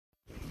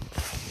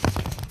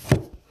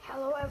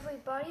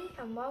everybody,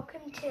 and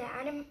welcome to the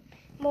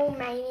Animal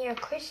Mania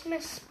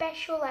Christmas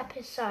special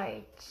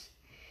episodes.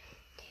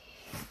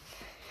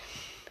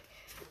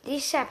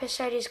 This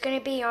episode is going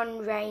to be on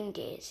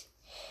reindeers.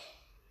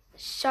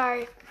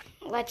 So,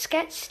 let's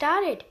get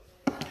started.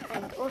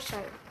 And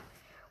also,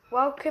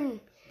 welcome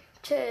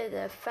to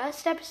the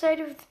first episode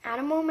of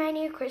Animal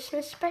Mania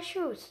Christmas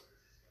specials.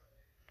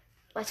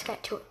 Let's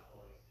get to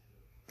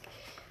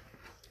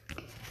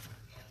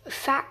it.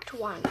 Fact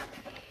 1.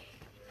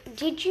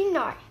 Did you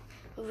know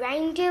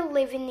reindeer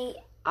live in the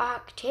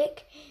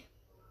Arctic,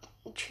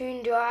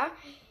 tundra,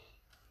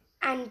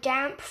 and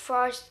damp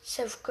forests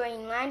of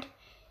Greenland,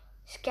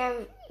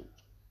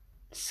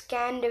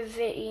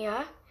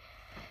 Scandinavia,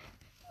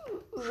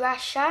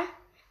 Russia,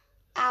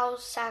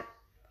 Alaska,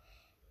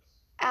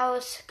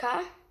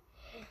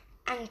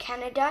 and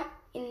Canada?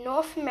 In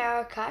North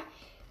America,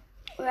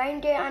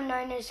 reindeer are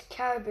known as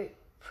caribou,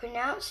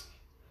 pronounced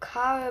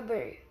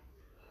caribou.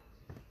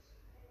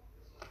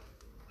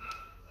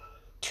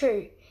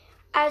 2.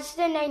 As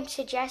the name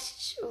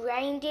suggests,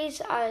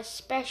 reindeers are a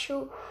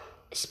special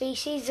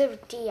species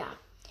of deer.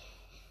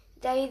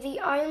 They are the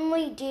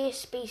only deer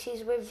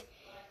species with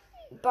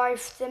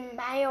both the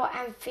male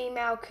and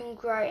female can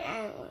grow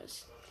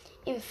antlers.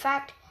 In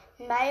fact,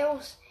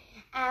 males'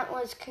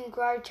 antlers can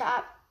grow to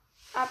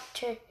up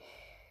to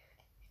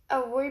a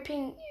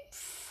whopping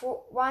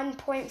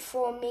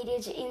 1.4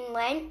 meters in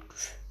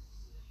length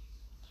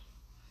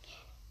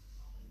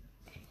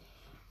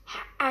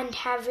and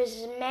have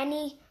as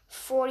many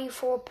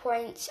 44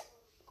 points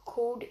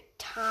called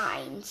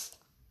tines.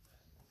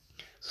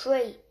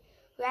 3.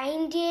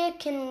 Reindeer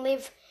can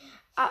live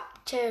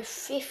up to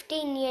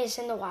 15 years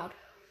in the wild,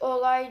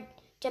 although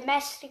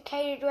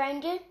domesticated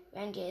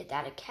reindeer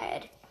that are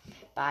cared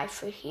by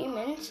for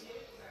humans,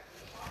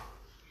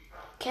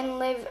 can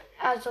live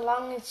as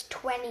long as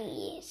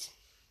 20 years.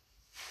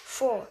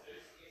 4.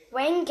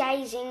 When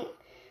gazing,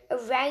 a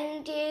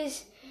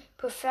reindeer's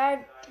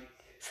preferred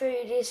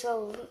food is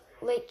a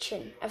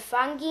lichen, a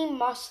fungi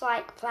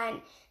moss-like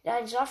plant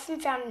that is often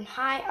found in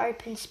high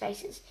open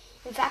spaces.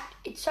 In fact,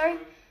 it's so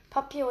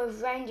popular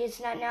with reindeers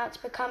that now it's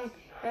become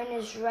known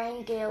as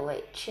reindeer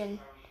lichen.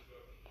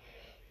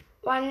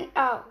 I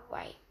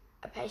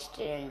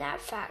pasted in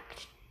that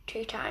fact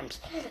 2 times.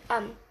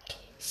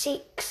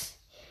 6.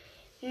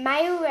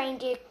 Male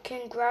reindeer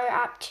can grow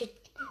up to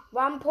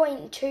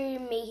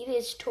 1.2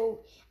 meters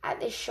tall at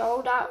the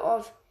shoulder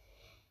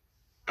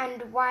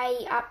and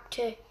weigh up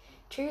to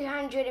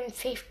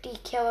 250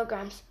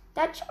 kilograms.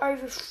 That's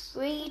over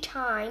 3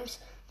 times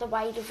the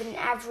weight of an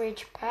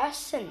average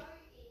person,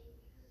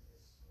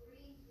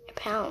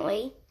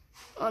 apparently,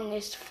 on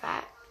this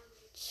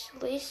facts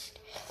list.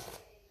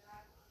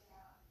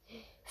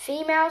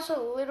 Females are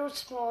a little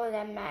smaller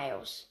than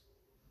males.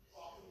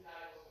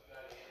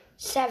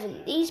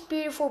 7. These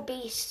beautiful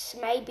beasts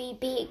may be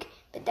big,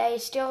 but they are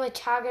still a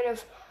target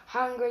of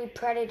hungry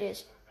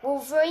predators.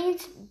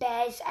 Wolverines,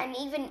 bears, and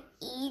even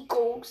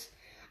eagles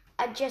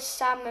are just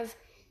some of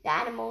the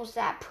animals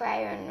that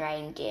prey on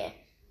reindeer.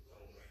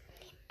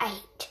 8.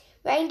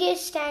 Reindeer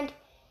spend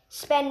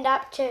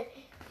up to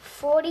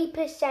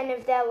 40%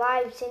 of their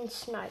lives in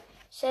snow,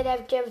 so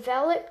they've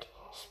developed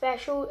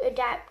special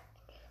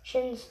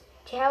adaptations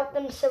to help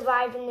them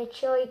survive in the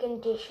chilly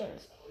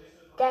conditions.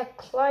 Their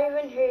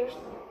cloven hooves,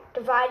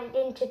 divided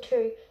into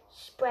 2,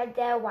 spread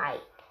their weight,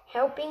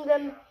 helping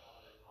them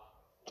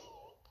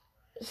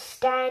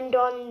stand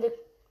on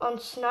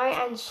snow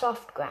and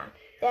soft ground.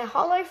 Their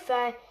hollow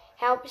fur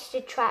helps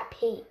to trap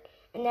heat,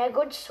 and they're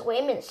good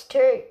swimmers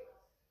too.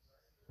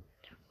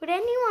 Would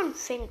anyone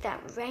think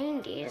that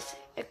reindeers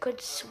are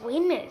good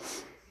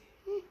swimmers?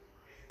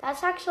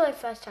 That's actually the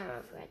first time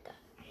I've read that.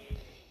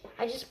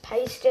 I just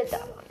pasted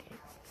that one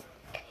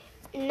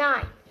in.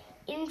 9.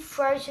 In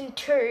Frozen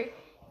 2,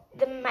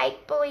 the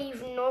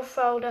make-believe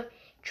Norfolder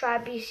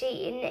tribe you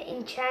see in the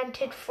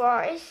Enchanted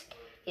Forest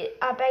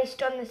are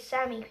based on the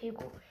Sami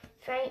people,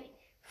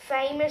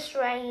 famous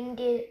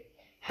reindeer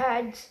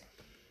herds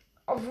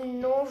of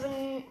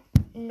northern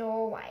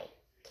Norway.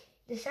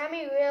 The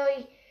Sami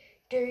really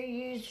do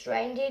use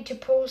reindeer to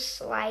pull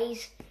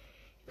sleighs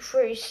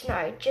through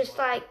snow, just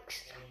like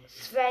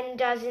Sven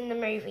does in the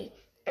movie,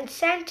 and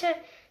Santa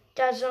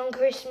does on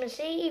Christmas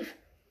Eve.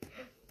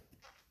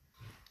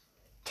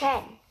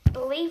 10.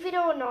 Believe it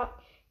or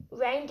not,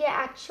 reindeer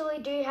actually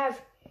do have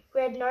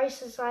red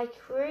noses like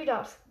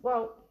Rudolph.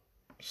 Well,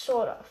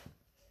 sort of.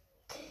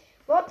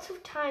 Lots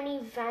of tiny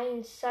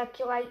veins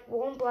circulate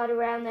warm blood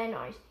around their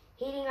nose,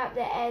 heating up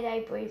the air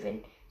they breathe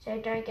in so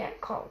they don't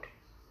get cold.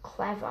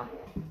 Clever.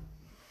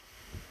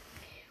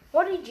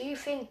 What did you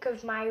think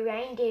of my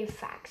reindeer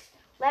facts?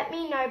 Let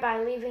me know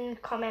by leaving a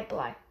comment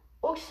below.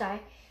 Also,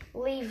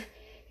 leave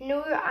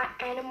new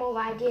animal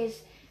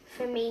ideas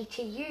for me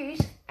to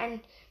use and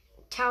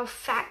tell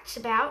facts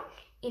about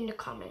in the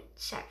comment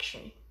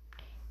section.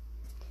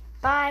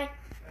 Bye.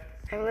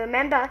 And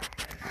remember,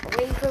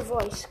 leave a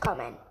voice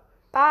comment.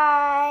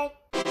 Bye.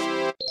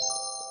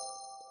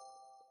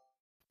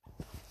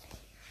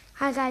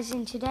 Hi guys,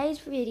 in today's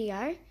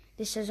video,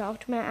 this is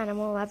Ultimate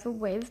Animal Lover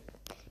with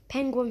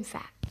penguin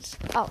facts.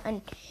 Oh,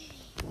 and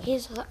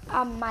here's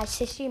my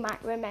sister. You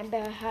might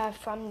remember her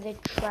from the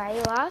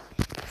trailer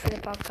for the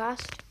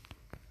podcast.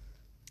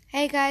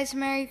 Hey guys,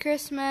 Merry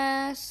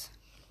Christmas.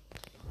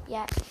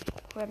 Yeah,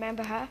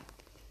 remember her?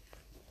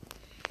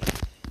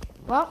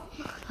 Well,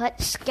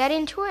 let's get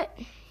into it.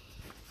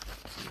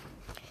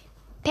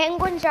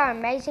 Penguins are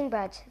amazing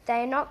birds.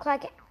 They are not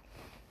quite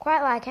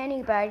like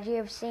any bird you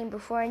have seen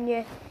before in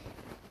your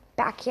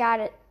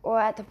backyard or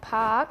at the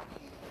park.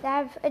 They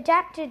have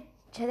adapted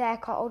to their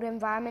cold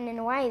environment in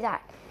a way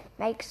that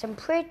makes them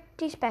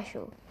pretty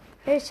special.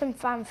 Here's some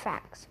fun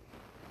facts.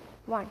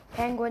 1.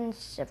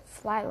 Penguins are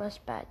flightless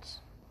birds.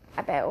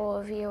 I bet all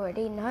of you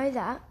already know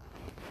that.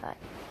 But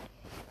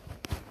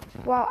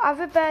while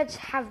other birds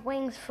have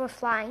wings for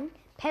flying,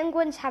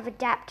 penguins have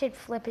adapted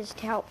flippers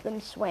to help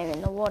them swim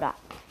in the water.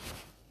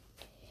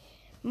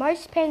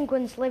 Most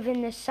penguins live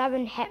in the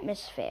southern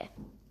hemisphere.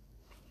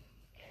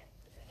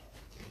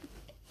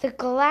 The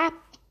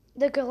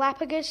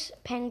Galapagos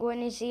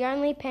penguin is the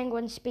only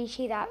penguin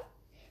species that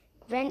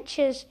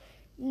ventures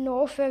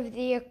north of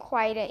the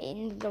equator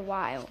in the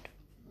wild.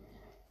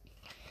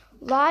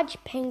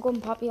 Large penguin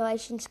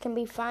populations can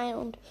be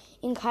found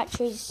in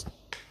countries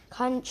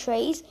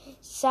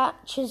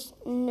such as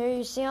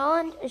New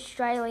Zealand,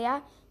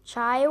 Australia,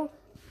 Chile,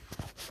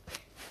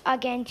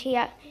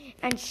 Argentina,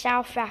 and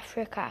South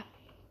Africa.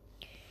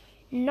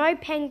 No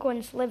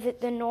penguins live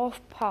at the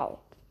North Pole.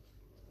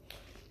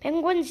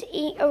 Penguins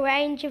eat a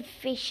range of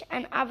fish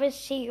and other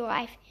sea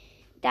life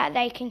that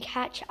they can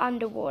catch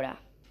underwater.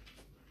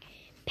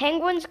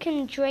 Penguins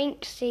can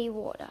drink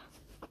seawater.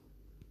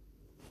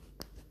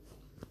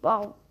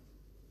 Well,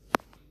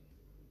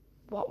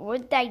 what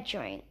would they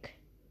drink?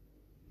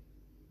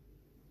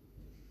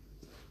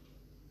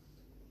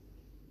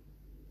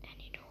 Then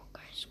it all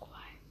goes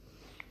quiet.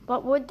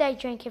 What would they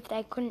drink if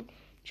they couldn't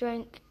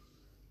drink?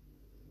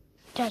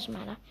 Doesn't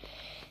matter.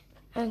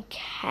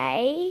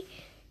 Okay.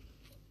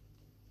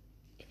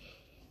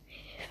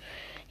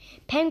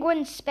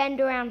 Penguins spend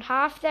around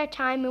half their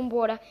time in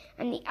water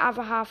and the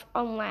other half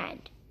on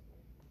land.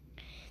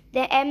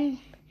 The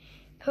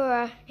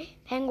emperor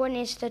penguin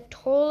is the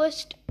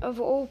tallest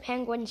of all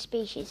penguin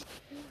species,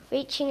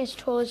 reaching as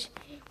tall as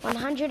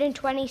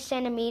 120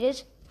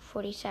 centimeters,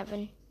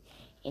 47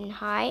 in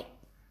height.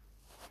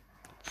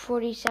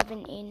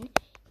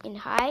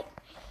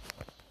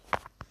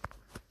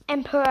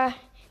 Emperor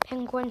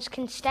penguins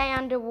can stay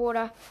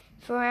underwater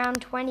for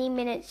around 20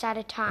 minutes at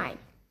a time.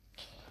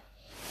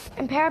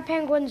 Emperor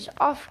penguins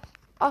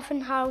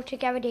often huddle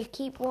together to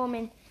keep warm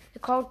in the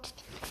cold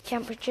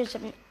temperatures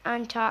of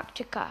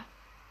Antarctica.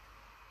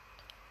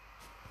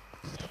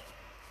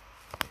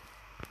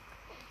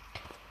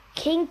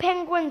 King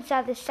penguins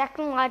are the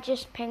second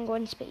largest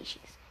penguin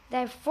species. They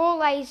have 4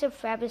 layers of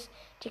feathers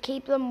to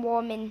keep them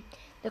warm in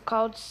the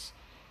cold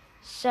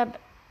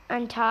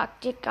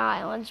subantarctic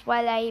islands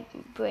where they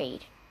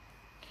breed.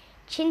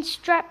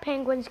 Chinstrap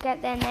penguins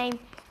get their name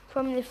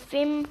from the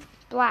thin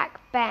black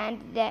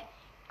band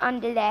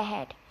under their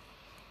head.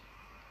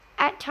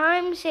 At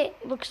times it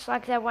looks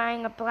like they're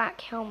wearing a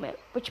black helmet,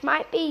 which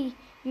might be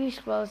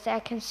useful as they're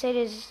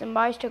considered as the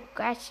most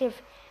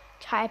aggressive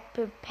type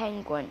of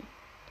penguin.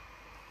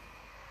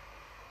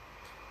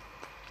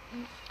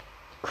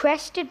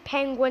 Crested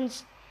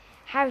penguins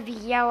have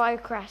yellow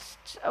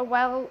crests as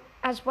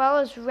well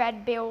as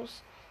red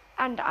bills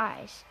and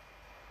eyes.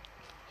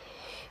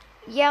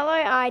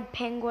 Yellow-eyed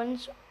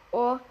penguins,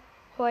 or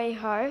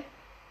hoi-ho,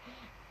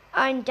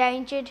 are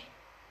endangered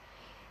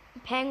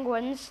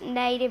penguins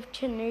native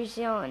to New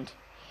Zealand.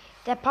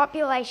 Their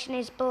population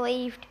is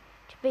believed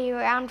to be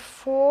around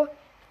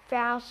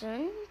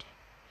 4,000.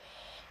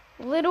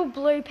 Little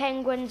blue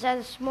penguins are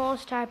the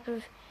smallest type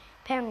of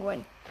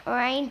penguin,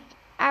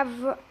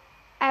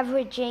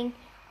 averaging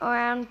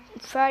around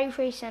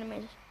 33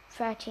 centimeters,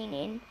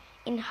 13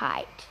 in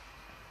height.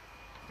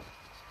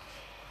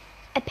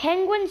 A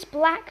penguin's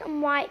black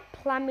and white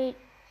plumage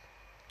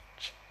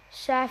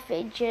serves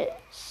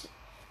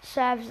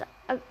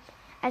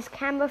as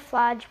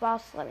camouflage while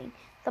swimming.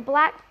 The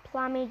black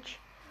plumage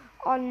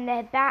on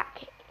their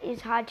back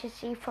is hard to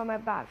see from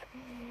above,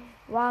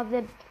 while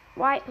the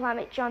white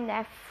plumage on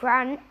their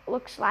front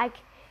looks like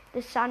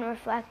the sun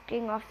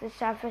reflecting off the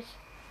surface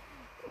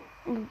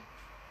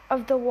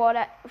of the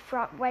water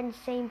when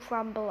seen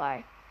from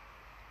below.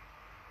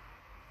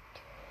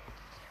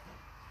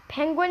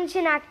 Penguins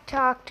in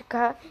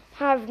Antarctica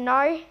have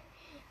no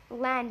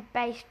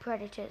land-based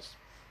predators.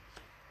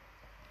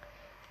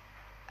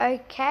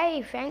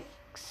 Okay,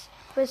 thanks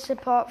for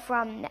support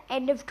from the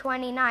end of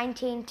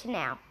 2019 to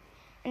now.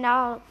 And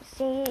I'll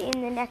see you in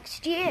the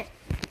next year.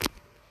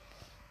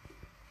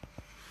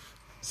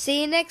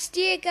 See you next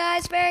year,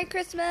 guys. Merry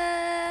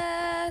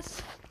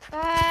Christmas.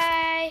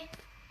 Bye.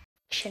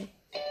 Fun.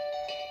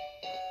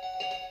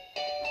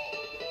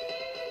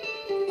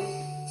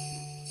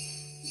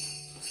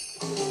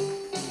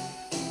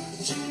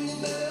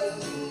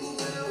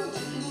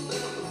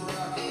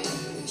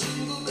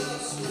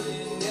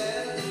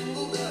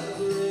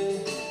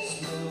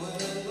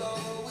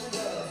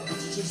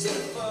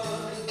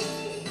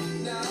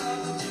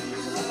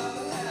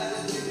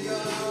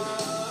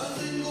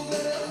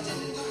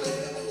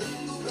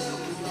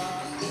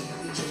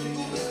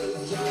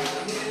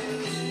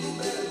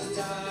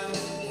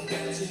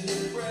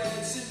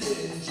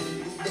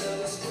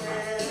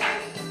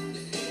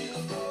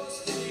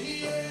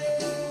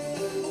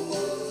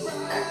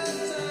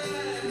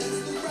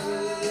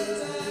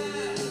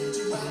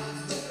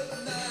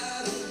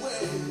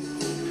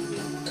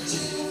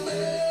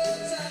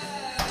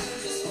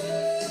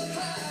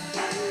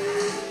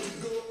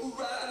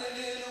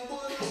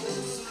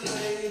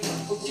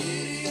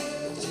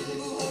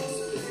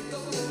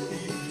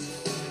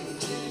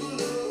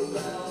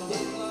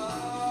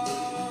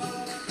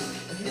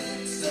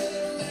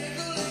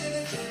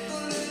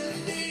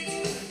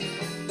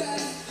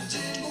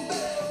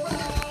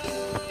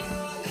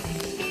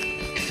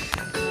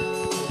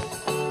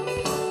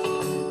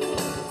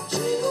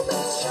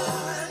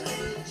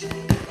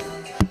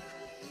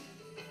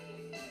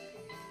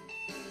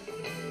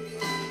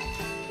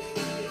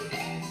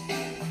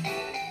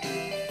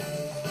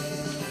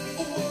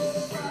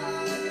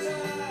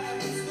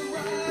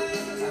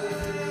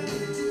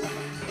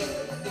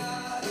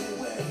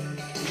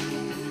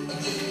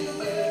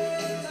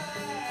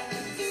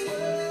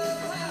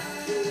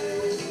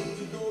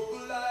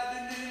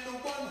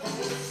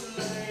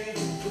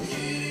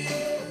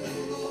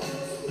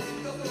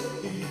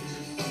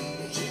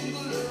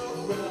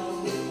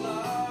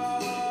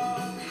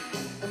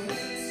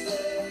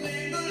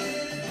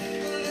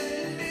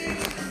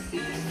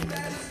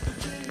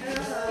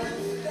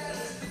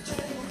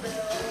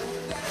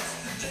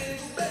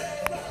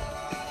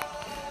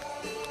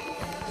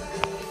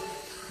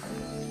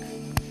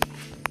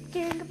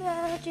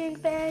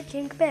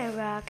 Pink Bear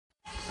Rock.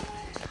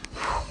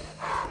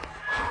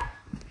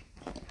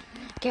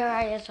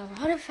 There's a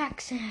lot of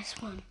facts in this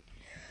one.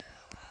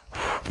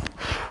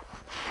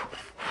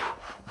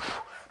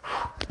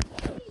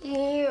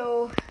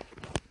 Ew.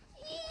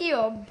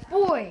 Ew,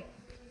 boy.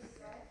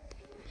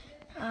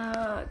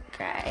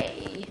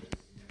 Okay.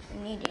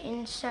 I need to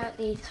insert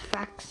these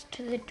facts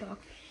to the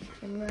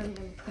document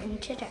and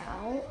print it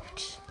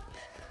out.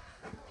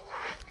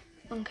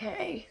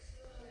 Okay.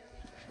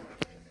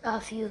 A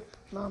few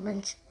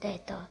moments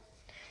later.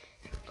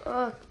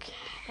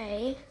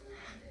 Okay.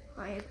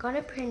 I got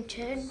it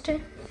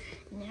printed.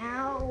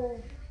 Now,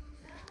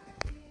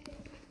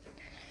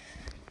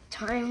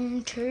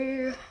 time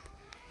to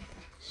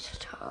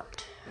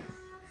start.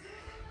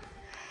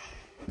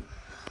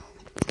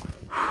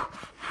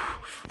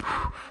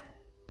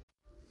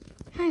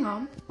 Hang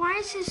on, why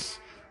is this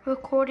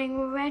recording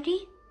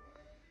already?